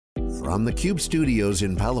from the Cube studios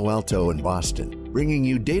in Palo Alto and Boston, bringing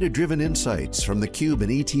you data-driven insights from the Cube and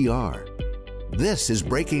ETR. This is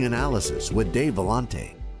Breaking Analysis with Dave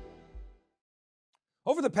Vellante.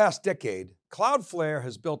 Over the past decade, Cloudflare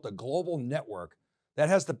has built a global network that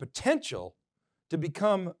has the potential to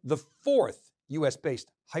become the fourth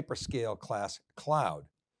US-based hyperscale class cloud.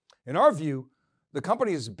 In our view, the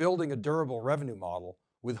company is building a durable revenue model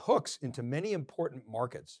with hooks into many important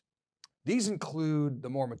markets. These include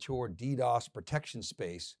the more mature DDoS protection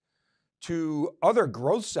space to other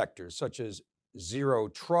growth sectors such as zero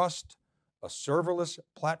trust, a serverless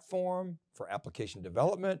platform for application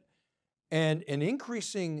development, and an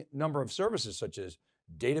increasing number of services such as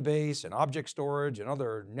database and object storage and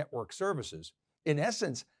other network services. In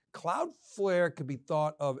essence, Cloudflare could be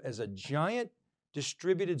thought of as a giant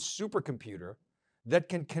distributed supercomputer that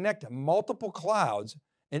can connect multiple clouds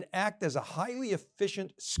and act as a highly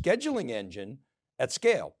efficient scheduling engine at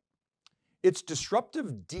scale. Its disruptive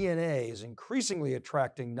DNA is increasingly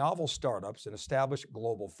attracting novel startups and established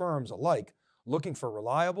global firms alike, looking for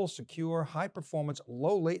reliable, secure, high-performance,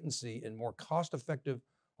 low-latency, and more cost-effective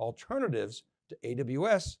alternatives to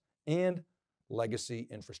AWS and legacy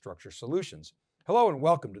infrastructure solutions. Hello and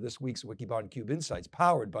welcome to this week's Wikibon Cube Insights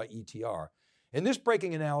powered by ETR. In this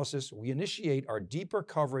breaking analysis, we initiate our deeper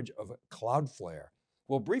coverage of Cloudflare.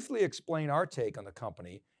 We'll briefly explain our take on the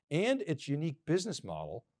company and its unique business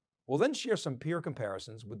model. We'll then share some peer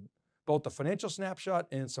comparisons with both the financial snapshot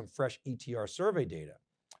and some fresh ETR survey data.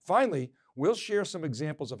 Finally, we'll share some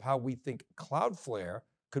examples of how we think Cloudflare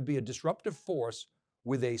could be a disruptive force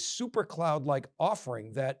with a super cloud-like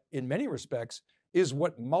offering that, in many respects, is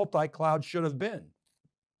what multi-cloud should have been.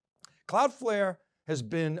 Cloudflare has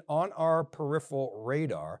been on our peripheral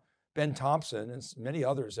radar. Ben Thompson and many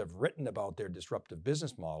others have written about their disruptive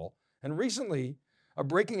business model, and recently, a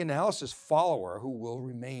breaking analysis follower who will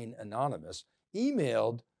remain anonymous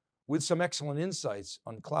emailed with some excellent insights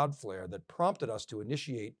on Cloudflare that prompted us to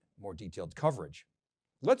initiate more detailed coverage.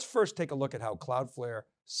 Let's first take a look at how Cloudflare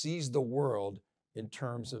sees the world in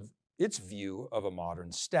terms of its view of a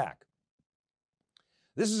modern stack.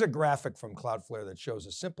 This is a graphic from Cloudflare that shows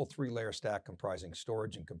a simple three-layer stack comprising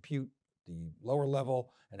storage and compute, the lower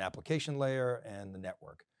level, an application layer, and the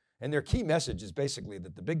network. And their key message is basically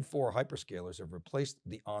that the big four hyperscalers have replaced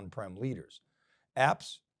the on-prem leaders.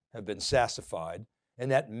 Apps have been SaaSified,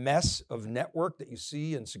 and that mess of network that you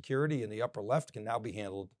see in security in the upper left can now be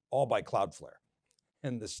handled all by Cloudflare.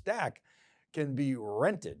 And the stack can be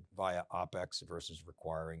rented via OpEx versus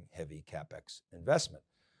requiring heavy CapEx investment.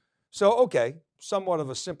 So, okay, somewhat of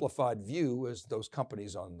a simplified view as those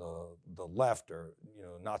companies on the left are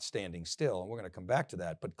not standing still, and we're going to come back to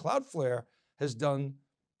that. But Cloudflare has done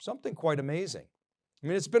something quite amazing. I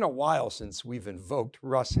mean, it's been a while since we've invoked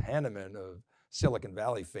Russ Hanneman of Silicon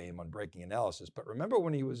Valley fame on Breaking Analysis, but remember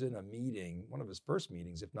when he was in a meeting, one of his first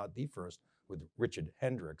meetings, if not the first, with Richard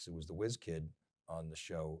Hendricks, who was the whiz kid on the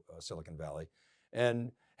show Silicon Valley.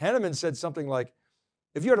 And Hanneman said something like,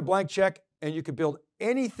 if you had a blank check and you could build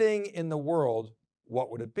anything in the world,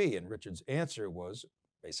 what would it be? And Richard's answer was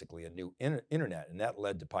basically a new internet. And that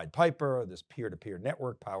led to Pied Piper, this peer-to-peer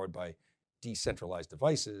network powered by decentralized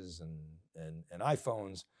devices and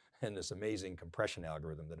iPhones, and this amazing compression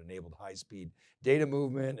algorithm that enabled high-speed data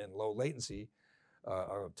movement and low latency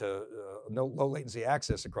low latency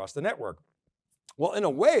access across the network. Well, in a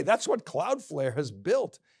way, that's what Cloudflare has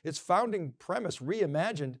built. Its founding premise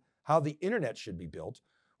reimagined how the internet should be built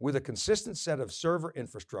with a consistent set of server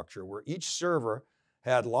infrastructure where each server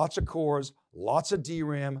had lots of cores, lots of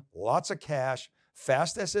DRAM, lots of cache,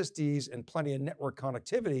 fast SSDs, and plenty of network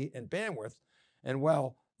connectivity and bandwidth. And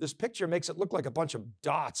while this picture makes it look like a bunch of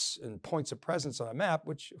dots and points of presence on a map,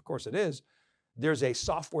 which of course it is, there's a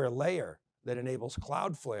software layer that enables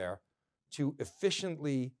Cloudflare to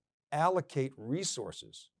efficiently allocate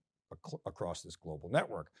resources across this global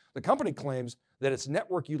network. The company claims that its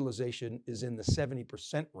network utilization is in the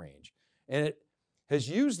 70% range, and it has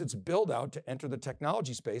used its build out to enter the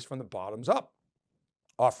technology space from the bottoms up,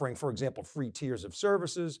 offering, for example, free tiers of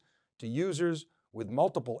services to users with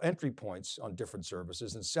multiple entry points on different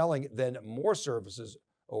services and selling then more services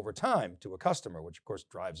over time to a customer, which of course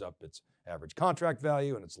drives up its average contract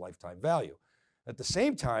value and its lifetime value. At the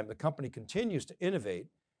same time, the company continues to innovate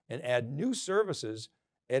and add new services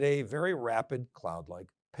at a very rapid cloud-like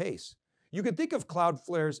pace. You can think of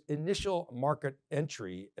Cloudflare's initial market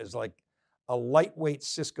entry as like a lightweight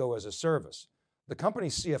Cisco as a service. The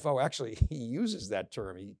company's CFO actually, he uses that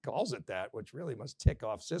term, he calls it that, which really must tick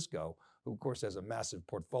off Cisco, who of course has a massive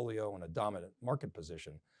portfolio and a dominant market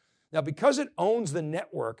position. Now, because it owns the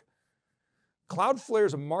network,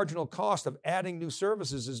 Cloudflare's marginal cost of adding new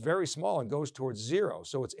services is very small and goes towards zero.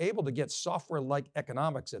 So it's able to get software-like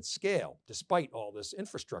economics at scale, despite all this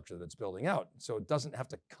infrastructure that's building out. So it doesn't have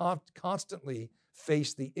to constantly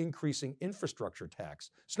face the increasing infrastructure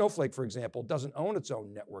tax. Snowflake, for example, doesn't own its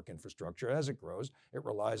own network infrastructure. As it grows, it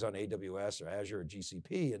relies on AWS or Azure or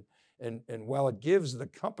GCP. And while it gives the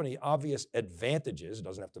company obvious advantages, it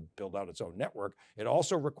doesn't have to build out its own network, it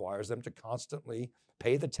also requires them to constantly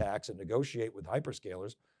pay the tax and negotiate with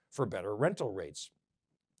hyperscalers for better rental rates.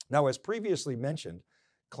 Now, as previously mentioned,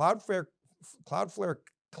 Cloudflare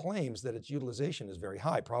claims that its utilization is very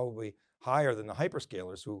high, probably higher than the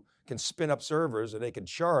hyperscalers who can spin up servers and they can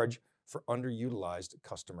charge for underutilized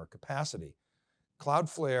customer capacity.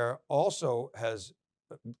 Cloudflare also has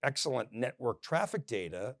excellent network traffic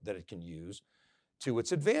data that it can use to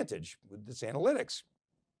its advantage with its analytics.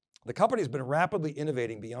 The company has been rapidly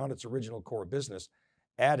innovating beyond its original core business,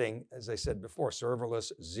 adding, as I said before,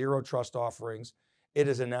 serverless, zero trust offerings. It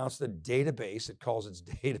has announced a database. It calls its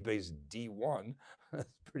database D1. That's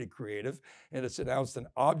pretty creative. And it's announced an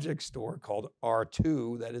object store called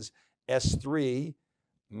R2 that is S3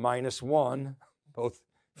 minus 1, both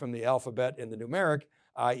from the alphabet and the numeric,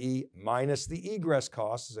 i.e. minus the egress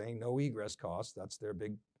costs, saying no egress costs. That's their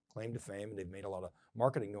big claim to fame, and they've made a lot of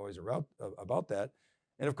marketing noise about that.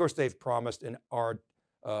 And of course, they've promised a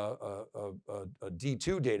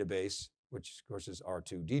D2 database, which of course is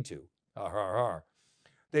R2D2.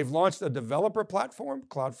 They've launched a developer platform.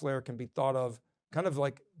 Cloudflare can be thought of kind of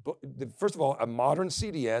like, first of all, a modern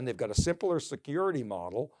CDN. They've got a simpler security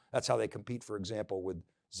model. That's how they compete, for example, with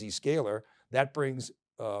Zscaler. That brings,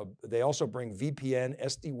 they also bring VPN,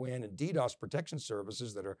 SD-WAN, and DDoS protection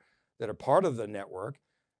services that are part of the network,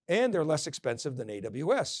 and they're less expensive than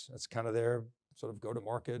AWS. That's kind of their sort of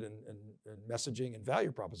go-to-market and messaging and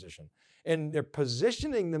value proposition. And they're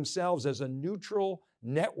positioning themselves as a neutral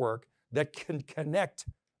network that can connect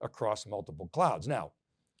across multiple clouds. Now,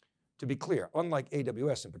 to be clear, unlike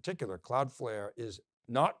AWS in particular, Cloudflare is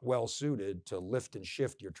not well suited to lift and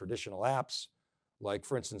shift your traditional apps, like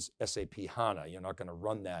for instance, SAP HANA. You're not going to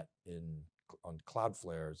run that on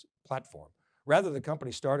Cloudflare's platform. Rather, the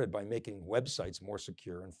company started by making websites more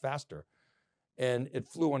secure and faster, and it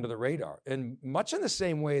flew under the radar. And much in the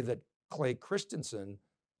same way that Clay Christensen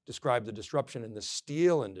described the disruption in the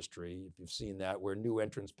steel industry, if you've seen that, where new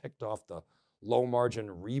entrants picked off the low margin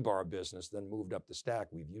rebar business, then moved up the stack.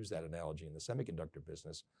 We've used that analogy in the semiconductor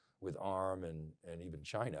business with ARM and even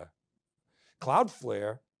China.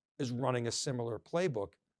 Cloudflare is running a similar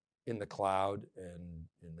playbook in the cloud and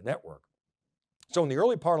in the network. So in the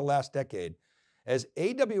early part of last decade, as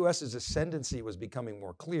AWS's ascendancy was becoming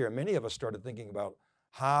more clear, many of us started thinking about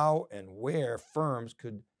how and where firms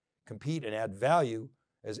could compete and add value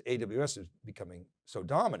as AWS is becoming so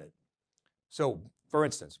dominant. So for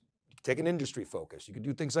instance, take an industry focus. You could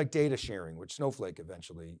do things like data sharing, which Snowflake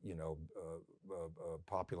eventually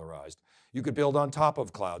popularized. You could build on top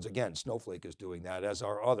of clouds. Again, Snowflake is doing that, as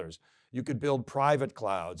are others. You could build private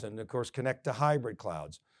clouds and of course connect to hybrid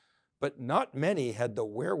clouds. But not many had the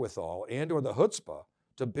wherewithal and or the chutzpah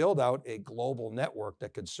to build out a global network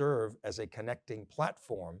that could serve as a connecting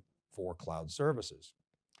platform for cloud services.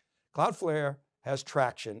 Cloudflare has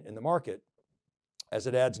traction in the market. As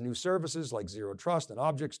it adds new services like Zero Trust and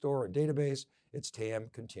Object Store and Database, its TAM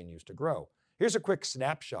continues to grow. Here's a quick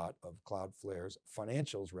snapshot of Cloudflare's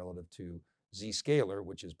financials relative to Zscaler,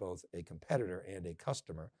 which is both a competitor and a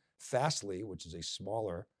customer, Fastly, which is a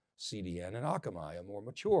smaller CDN, and Akamai, a more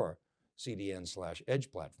mature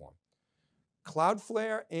CDN/edge platform.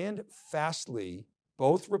 Cloudflare and Fastly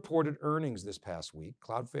both reported earnings this past week.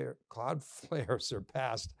 Cloudflare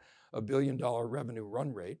surpassed $1 billion revenue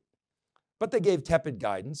run rate, but they gave tepid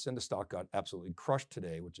guidance and the stock got absolutely crushed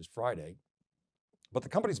today, which is Friday. But the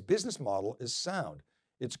company's business model is sound.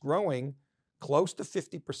 It's growing close to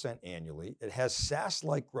 50% annually. It has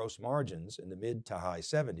SaaS-like gross margins in the mid to high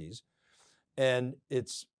 70s. And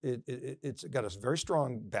it's got a very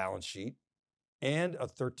strong balance sheet and a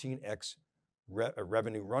 13x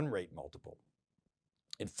revenue run rate multiple.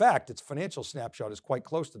 In fact, its financial snapshot is quite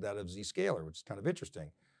close to that of Zscaler, which is kind of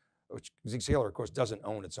interesting. Which Zscaler, of course, doesn't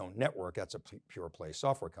own its own network. That's a pure play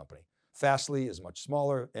software company. Fastly is much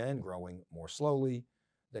smaller and growing more slowly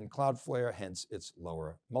than Cloudflare, hence its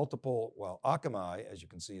lower multiple, while Akamai, as you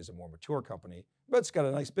can see, is a more mature company, but it's got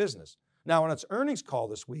a nice business. Now, on its earnings call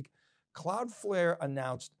this week, Cloudflare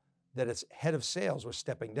announced that its head of sales was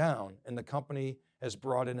stepping down, and the company has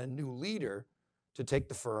brought in a new leader to take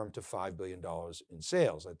the firm to $5 billion in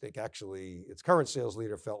sales. I think actually its current sales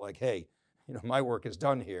leader felt like, hey, my work is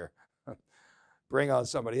done here. bring on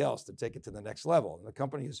somebody else to take it to the next level. And the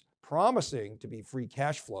company is promising to be free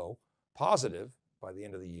cash flow positive by the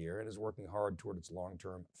end of the year and is working hard toward its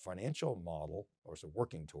long-term financial model, its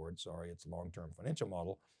long-term financial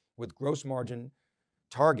model with gross margin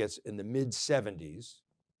targets in the mid-70s.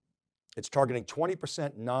 It's targeting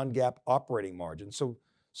 20% non-GAAP operating margin. So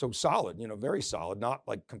solid, very solid, not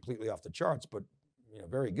like completely off the charts, but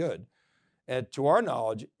very good. And to our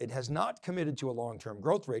knowledge, it has not committed to a long-term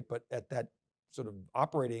growth rate, but at that sort of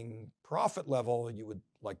operating profit level, you would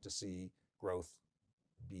like to see growth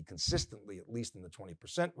be consistently at least in the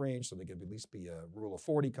 20% range, so they could at least be a Rule of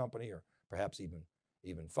 40 company, or perhaps even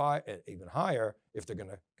higher if they're going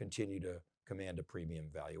to continue to command a premium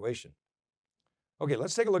valuation. Okay,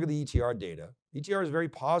 let's take a look at the ETR data. ETR is very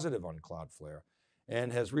positive on Cloudflare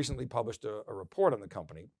and has recently published a report on the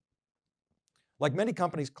company. Like many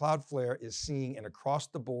companies, Cloudflare is seeing an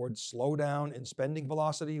across-the-board slowdown in spending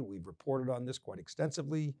velocity. We've reported on this quite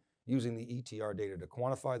extensively, using the ETR data to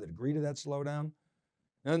quantify the degree to that slowdown.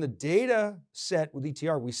 Now, in the data set with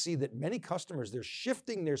ETR, we see that many customers, they're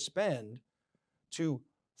shifting their spend to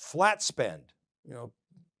flat spend,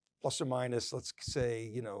 plus or minus, let's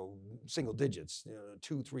say, single digits,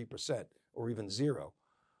 2-3%, or even 0.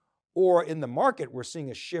 Or in the market, we're seeing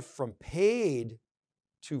a shift from paid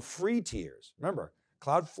to free tiers. Remember,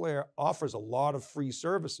 Cloudflare offers a lot of free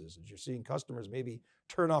services, as you're seeing customers maybe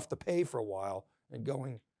turn off the pay for a while and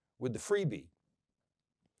going with the freebie.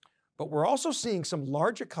 But we're also seeing some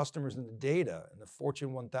larger customers in the data, in the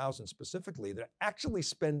Fortune 1000 specifically, that are actually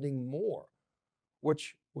spending more,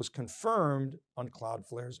 which was confirmed on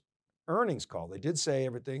Cloudflare's earnings call. They did say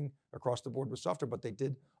everything across the board was softer, but they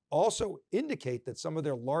did also indicate that some of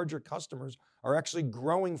their larger customers are actually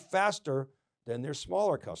growing faster than their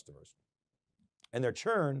smaller customers. And their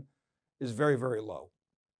churn is very, very low.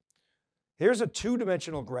 Here's a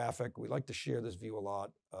two-dimensional graphic. We like to share this view a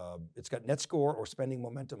lot. It's got net score or spending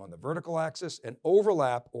momentum on the vertical axis and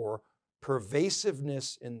overlap or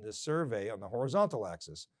pervasiveness in the survey on the horizontal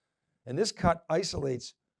axis. And this cut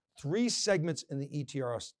isolates 3 segments in the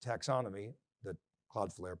ETR taxonomy that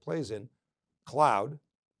Cloudflare plays in: cloud,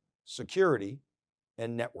 security,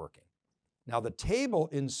 and networking. Now, the table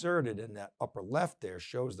inserted in that upper left there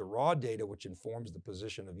shows the raw data, which informs the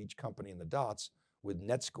position of each company in the dots, with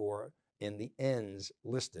net score in the ends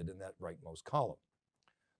listed in that rightmost column.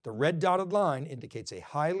 The red dotted line indicates a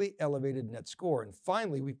highly elevated net score. And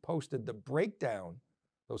finally, we posted the breakdown,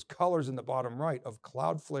 those colors in the bottom right, of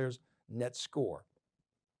Cloudflare's net score.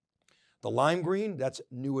 The lime green, that's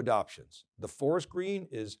new adoptions. The forest green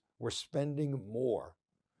is we're spending more,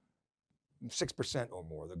 6% or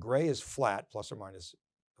more. The gray is flat, plus or minus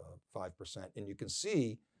 5%. And you can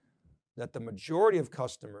see that the majority of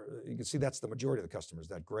customers, that's the majority of the customers,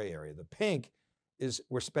 that gray area. The pink is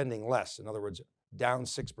we're spending less. In other words, down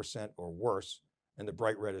 6% or worse. And the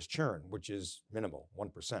bright red is churn, which is minimal,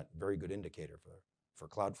 1%. Very good indicator for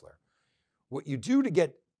Cloudflare. What you do to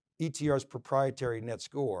get ETR's proprietary net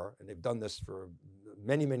score, and they've done this for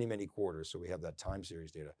many, many, many quarters, so we have that time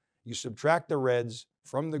series data. You subtract the reds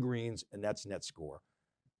from the greens, and that's net score.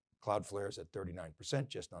 Cloudflare is at 39%,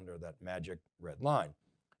 just under that magic red line.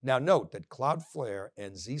 Now note that Cloudflare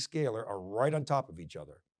and Zscaler are right on top of each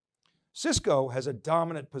other. Cisco has a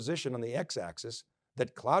dominant position on the x-axis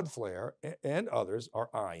that Cloudflare and others are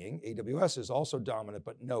eyeing. AWS is also dominant,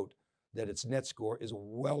 but note that its net score is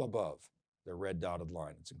well above the red dotted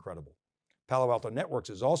line. It's incredible. Palo Alto Networks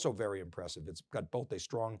is also very impressive. It's got both a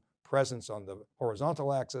strong presence on the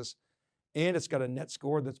horizontal axis, and it's got a net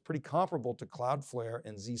score that's pretty comparable to Cloudflare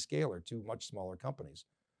and Zscaler, 2 much smaller companies.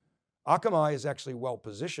 Akamai is actually well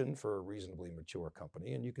positioned for a reasonably mature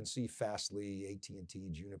company, and you can see Fastly, AT&T,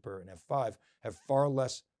 Juniper, and F5 have far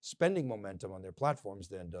less spending momentum on their platforms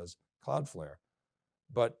than does Cloudflare,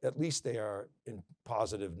 but at least they are in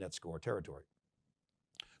positive net score territory.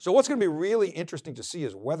 So what's going to be really interesting to see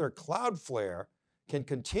is whether Cloudflare can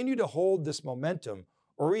continue to hold this momentum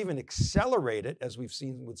or even accelerate it, as we've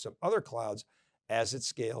seen with some other clouds, as it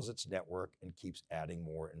scales its network and keeps adding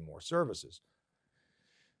more and more services.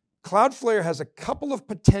 Cloudflare has a couple of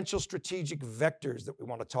potential strategic vectors that we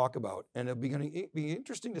want to talk about, and it'll be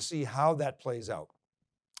interesting to see how that plays out.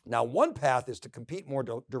 Now, one path is to compete more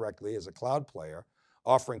directly as a cloud player,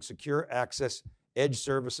 offering secure access edge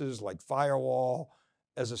services like firewall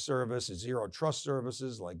as a service, zero trust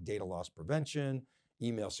services like data loss prevention,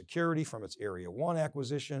 email security from its Area 1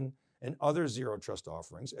 acquisition, and other zero trust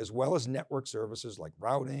offerings, as well as network services like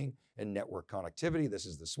routing and network connectivity. This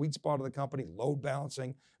is the sweet spot of the company, load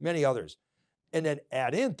balancing, many others. And then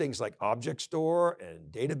add in things like object store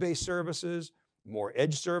and database services, more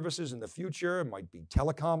edge services in the future. It might be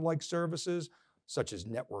telecom-like services, such as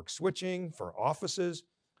network switching for offices.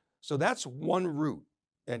 So that's one route.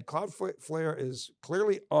 And Cloudflare is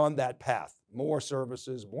clearly on that path. More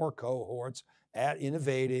services, more cohorts,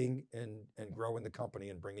 innovating and growing the company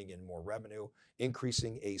and bringing in more revenue,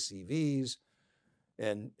 increasing ACVs,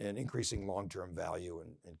 and increasing long-term value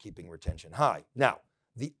and keeping retention high. Now,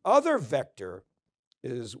 the other vector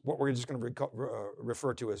is what we're just going to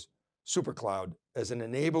refer to as SuperCloud as an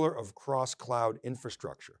enabler of cross-cloud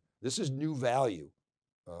infrastructure. This is new value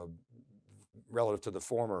relative to the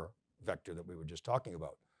former vector that we were just talking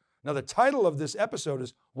about. Now, the title of this episode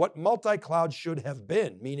is What Multi-Cloud Should Have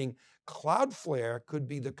Been, meaning Cloudflare could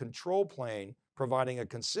be the control plane providing a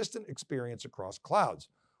consistent experience across clouds,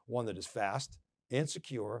 one that is fast and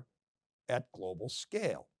secure at global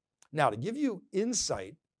scale. Now, to give you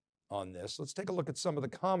insight on this, let's take a look at some of the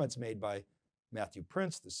comments made by Matthew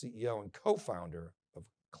Prince, the CEO and co-founder of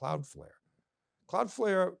Cloudflare.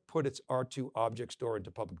 Cloudflare put its R2 object store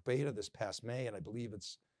into public beta this past May, and I believe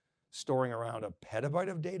it's storing around a petabyte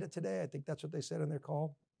of data today. I think that's what they said in their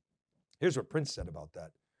call. Here's what Prince said about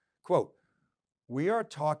that. Quote, "We are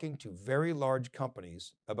talking to very large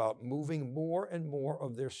companies about moving more and more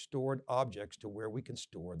of their stored objects to where we can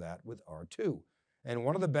store that with R2. And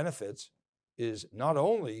one of the benefits is not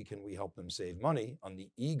only can we help them save money on the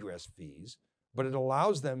egress fees, but it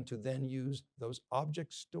allows them to then use those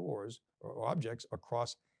object stores or objects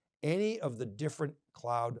across any of the different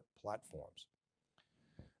cloud platforms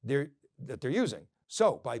that they're using.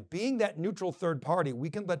 So by being that neutral third party, we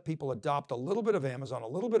can let people adopt a little bit of Amazon, a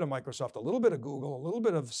little bit of Microsoft, a little bit of Google, a little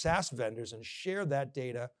bit of SaaS vendors, and share that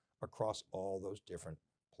data across all those different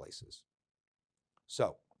places."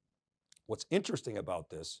 So what's interesting about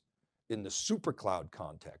this in the SuperCloud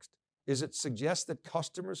context is it suggests that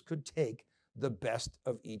customers could take the best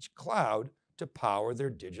of each cloud to power their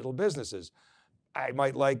digital businesses. I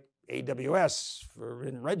might like AWS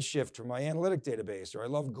in Redshift for my analytic database, or I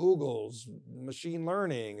love Google's machine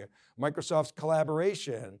learning, Microsoft's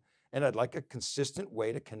collaboration, and I'd like a consistent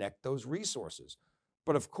way to connect those resources.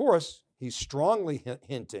 But of course, he's strongly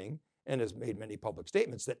hinting and has made many public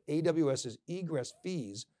statements that AWS's egress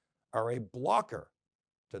fees are a blocker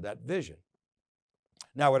to that vision.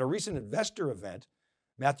 Now, at a recent investor event,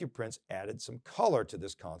 Matthew Prince added some color to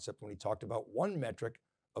this concept when he talked about one metric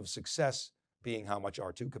of success being how much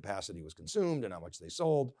R2 capacity was consumed and how much they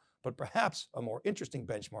sold. But perhaps a more interesting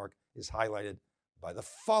benchmark is highlighted by the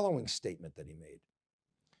following statement that he made.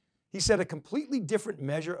 He said a completely different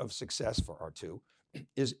measure of success for R2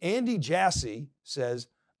 is Andy Jassy says,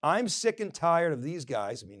 "I'm sick and tired of these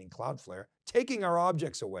guys," meaning Cloudflare, "taking our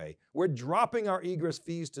objects away. We're dropping our egress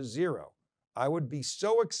fees to zero. I would be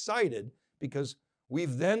so excited because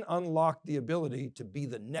we've then unlocked the ability to be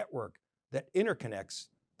the network that interconnects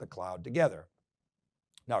the cloud together."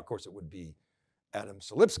 Now, of course, it would be Adam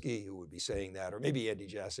Selipsky who would be saying that, or maybe Andy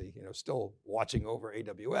Jassy, still watching over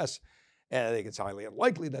AWS. And I think it's highly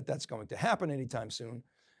unlikely that that's going to happen anytime soon.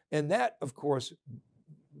 And that, of course,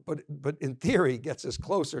 but in theory, gets us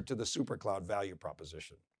closer to the SuperCloud value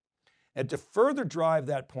proposition. And to further drive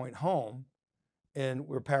that point home, and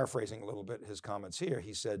we're paraphrasing a little bit his comments here,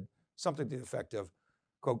 he said something to the effect of,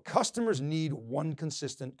 quote, "Customers need one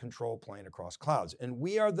consistent control plane across clouds, and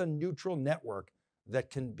we are the neutral network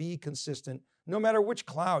that can be consistent no matter which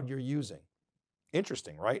cloud you're using."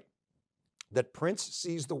 Interesting, right? That Prince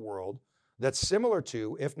sees the world that's similar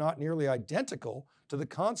to, if not nearly identical to, the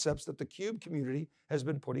concepts that the CUBE community has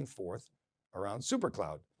been putting forth around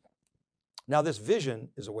SuperCloud. Now, this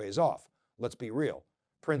vision is a ways off. Let's be real.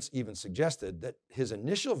 Prince even suggested that his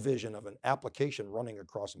initial vision of an application running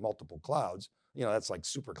across multiple clouds, that's like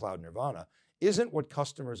SuperCloud nirvana, isn't what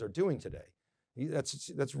customers are doing today.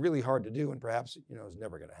 That's really hard to do and perhaps, is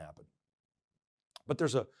never going to happen. But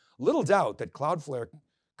there's a little doubt that Cloudflare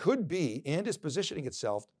could be and is positioning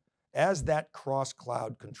itself as that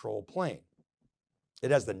cross-cloud control plane.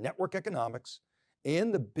 It has the network economics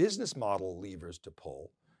and the business model levers to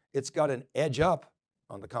pull. It's got an edge up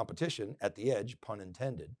on the competition at the edge, pun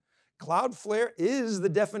intended. Cloudflare is the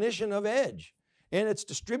definition of edge, and its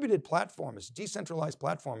distributed platform, its decentralized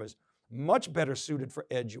platform, is much better suited for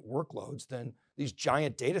edge workloads than these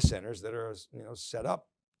giant data centers that are set up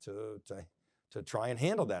to try and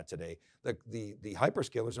handle that today. The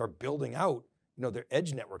hyperscalers are building out their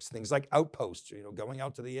edge networks, things like outposts, going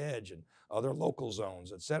out to the edge and other local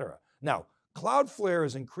zones, et cetera. Now, Cloudflare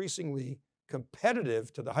is increasingly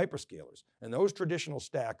competitive to the hyperscalers and those traditional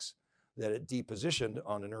stacks that it depositioned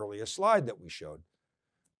on an earlier slide that we showed.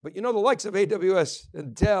 But the likes of AWS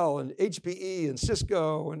and Dell and HPE and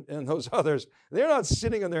Cisco and those others, they're not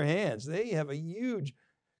sitting on their hands. They have a huge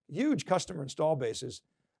customer install bases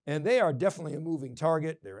And they are definitely a moving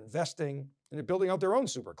target. They're investing and they're building out their own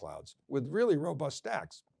super clouds with really robust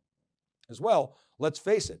stacks. As well, let's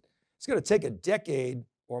face it, it's going to take a decade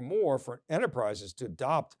or more for enterprises to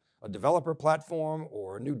adopt a developer platform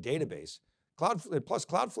or a new database. Plus,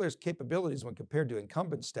 Cloudflare's capabilities when compared to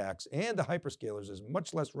incumbent stacks and the hyperscalers is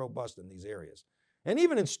much less robust in these areas. And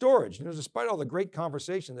even in storage, despite all the great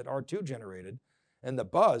conversation that R2 generated and the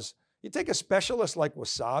buzz, you take a specialist like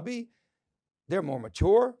Wasabi, they're more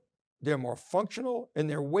mature, they're more functional, and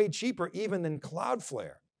they're way cheaper even than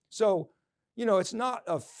Cloudflare. So, it's not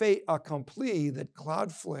a fait accompli that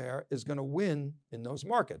Cloudflare is going to win in those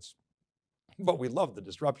markets. But we love the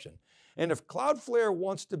disruption. And if Cloudflare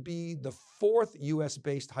wants to be the fourth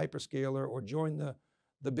US-based hyperscaler or join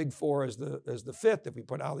the big four as the fifth, if we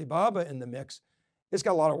put Alibaba in the mix, it's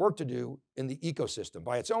got a lot of work to do in the ecosystem.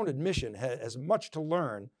 By its own admission, has much to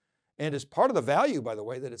learn, and is part of the value, by the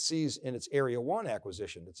way, that it sees in its Area 1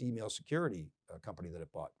 acquisition, its email security company that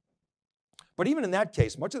it bought. But even in that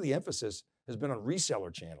case, much of the emphasis has been on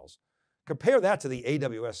reseller channels. Compare that to the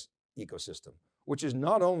AWS ecosystem, which is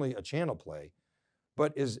not only a channel play,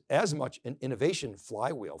 but is as much an innovation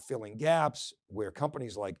flywheel, filling gaps where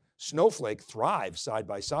companies like Snowflake thrive side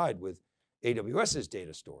by side with AWS's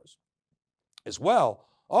data stores. As well,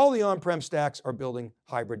 all the on-prem stacks are building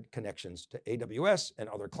hybrid connections to AWS and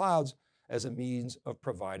other clouds as a means of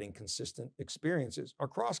providing consistent experiences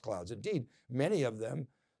across clouds. Indeed, many of them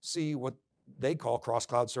see what they call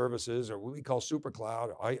cross-cloud services, or what we call super cloud,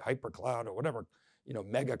 or hypercloud, or whatever,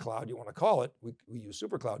 mega cloud you want to call it. We use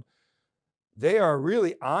super cloud. They are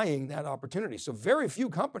really eyeing that opportunity. So very few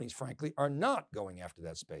companies, frankly, are not going after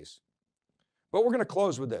that space. But we're going to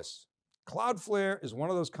close with this. Cloudflare is one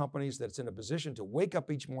of those companies that's in a position to wake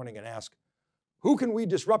up each morning and ask, who can we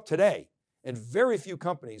disrupt today? And very few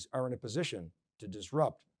companies are in a position to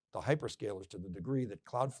disrupt the hyperscalers to the degree that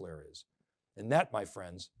Cloudflare is. And that, my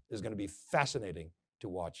friends, is going to be fascinating to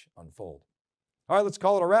watch unfold. All right, let's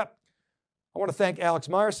call it a wrap. I want to thank Alex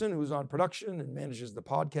Myerson, who's on production and manages the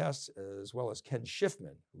podcasts, as well as Ken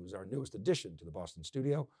Schiffman, who's our newest addition to the Boston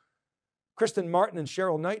studio. Kristen Martin and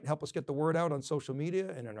Cheryl Knight help us get the word out on social media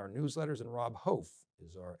and in our newsletters, and Rob Hof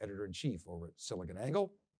is our editor-in-chief over at SiliconANGLE.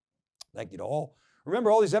 Thank you to all.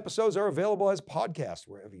 Remember, all these episodes are available as podcasts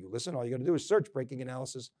wherever you listen. All you got to do is search Breaking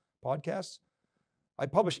Analysis Podcasts. I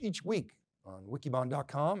publish each week on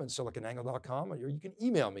wikibon.com and siliconangle.com, or you can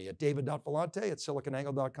email me at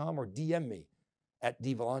david.vellante@siliconangle.com or DM me at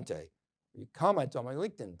dvellante. You comment on my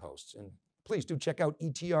LinkedIn posts, and please do check out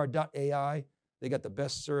etr.ai. They got the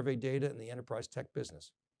best survey data in the enterprise tech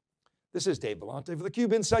business. This is Dave Vellante for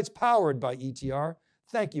theCUBE Insights powered by ETR.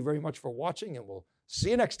 Thank you very much for watching, and we'll see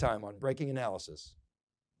you next time on Breaking Analysis.